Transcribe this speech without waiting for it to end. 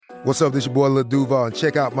What's up, this your boy Lil Duval, and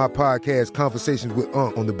check out my podcast, Conversations with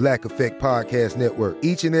Unc, on the Black Effect Podcast Network.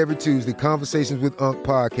 Each and every Tuesday, Conversations with Unc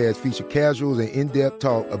podcast feature casuals and in-depth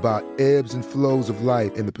talk about ebbs and flows of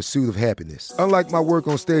life and the pursuit of happiness. Unlike my work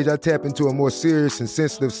on stage, I tap into a more serious and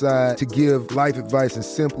sensitive side to give life advice and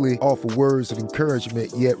simply offer words of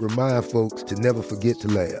encouragement, yet remind folks to never forget to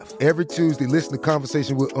laugh. Every Tuesday, listen to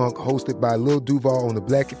Conversations with Unc, hosted by Lil Duval on the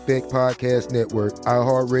Black Effect Podcast Network,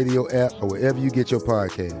 iHeartRadio app, or wherever you get your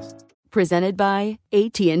podcasts. Presented by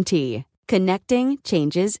AT&T. Connecting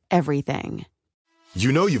changes everything.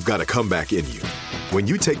 You know you've got a comeback in you. When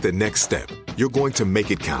you take the next step, you're going to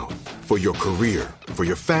make it count. For your career, for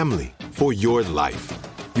your family, for your life.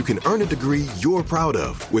 You can earn a degree you're proud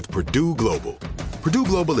of with Purdue Global. Purdue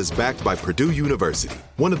Global is backed by Purdue University,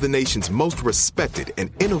 one of the nation's most respected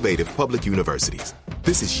and innovative public universities.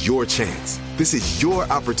 This is your chance. This is your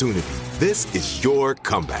opportunity. This is your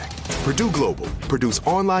comeback. Purdue Global, Purdue's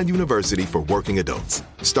online university for working adults.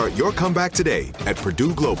 Start your comeback today at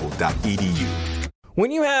purdueglobal.edu.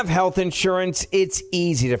 When you have health insurance, it's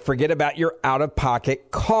easy to forget about your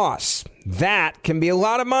out-of-pocket costs. That can be a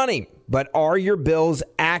lot of money. But are your bills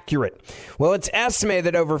accurate? Well, it's estimated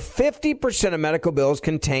that over 50% of medical bills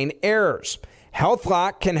contain errors.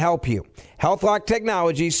 HealthLock can help you. HealthLock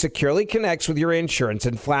technology securely connects with your insurance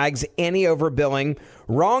and flags any overbilling,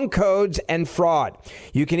 wrong codes, and fraud.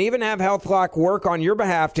 You can even have HealthLock work on your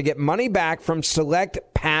behalf to get money back from select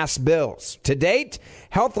past bills. To date,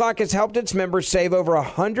 HealthLock has helped its members save over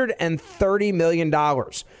 $130 million.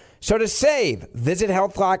 So to save, visit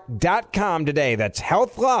healthlock.com today. That's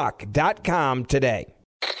healthlock.com today.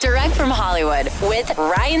 Direct from Hollywood with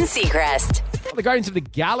Ryan Seacrest. Well, the Guardians of the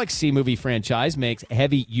Galaxy movie franchise makes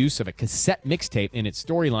heavy use of a cassette mixtape in its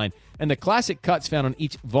storyline, and the classic cuts found on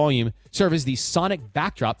each volume serve as the sonic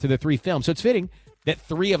backdrop to the three films. So it's fitting that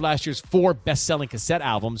 3 of last year's 4 best-selling cassette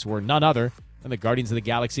albums were none other than the Guardians of the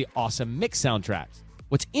Galaxy Awesome Mix soundtracks.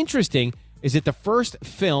 What's interesting is that the first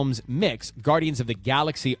film's mix, Guardians of the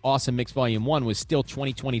Galaxy Awesome Mix Volume 1, was still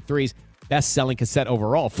 2023's best-selling cassette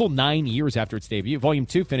overall, full 9 years after its debut. Volume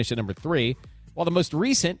 2 finished at number 3, while the most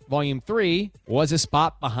recent, Volume 3, was a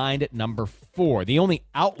spot behind at number 4. The only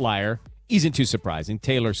outlier isn't too surprising.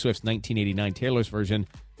 Taylor Swift's 1989 Taylor's version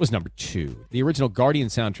was number 2. The original Guardian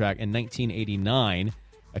soundtrack in 1989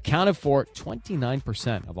 accounted for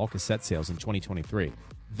 29% of all cassette sales in 2023,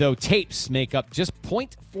 though tapes make up just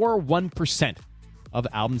 0.41% of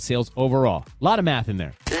album sales overall. A lot of math in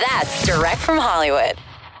there. That's Direct from Hollywood.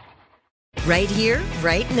 Right here,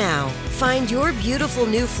 right now. Find your beautiful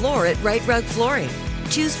new floor at Right Rug Flooring.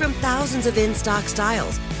 Choose from thousands of in-stock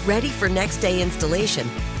styles, ready for next day installation,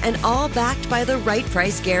 and all backed by the right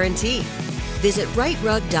price guarantee. Visit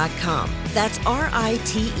rightrug.com. That's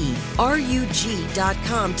RITERUG.com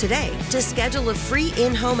today to schedule a free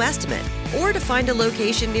in-home estimate or to find a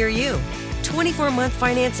location near you. 24-month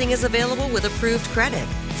financing is available with approved credit.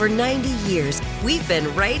 For 90 years, we've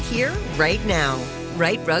been right here, right now.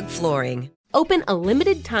 Right Rug Flooring. Open a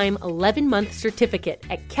limited-time 11-month certificate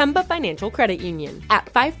at Kemba Financial Credit Union. At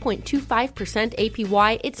 5.25%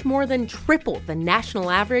 APY, it's more than triple the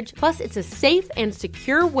national average, plus it's a safe and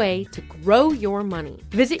secure way to grow your money.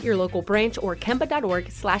 Visit your local branch or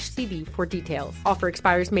kemba.org/CD for details. Offer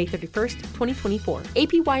expires May 31st, 2024.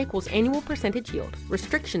 APY equals annual percentage yield.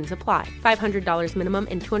 Restrictions apply. $500 minimum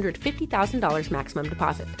and $250,000 maximum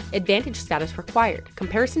deposit. Advantage status required.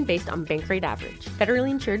 Comparison based on bank rate average.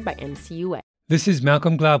 Federally insured by NCUA. This is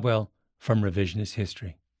Malcolm Gladwell from Revisionist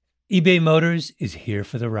History. eBay Motors is here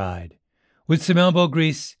for the ride. With some elbow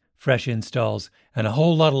grease, fresh installs, and a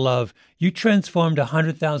whole lot of love, you transformed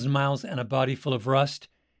 100,000 miles and a body full of rust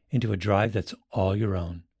into a drive that's all your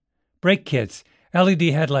own. Brake kits, LED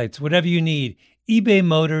headlights, whatever you need, eBay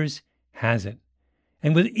Motors has it.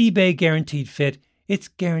 And with eBay Guaranteed Fit, it's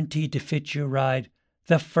guaranteed to fit your ride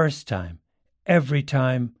the first time, every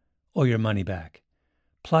time, or your money back.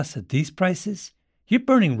 Plus, at these prices, you're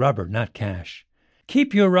burning rubber, not cash.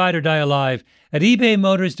 Keep your ride or die alive at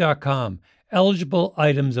ebaymotors.com. Eligible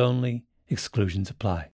items only. Exclusions apply.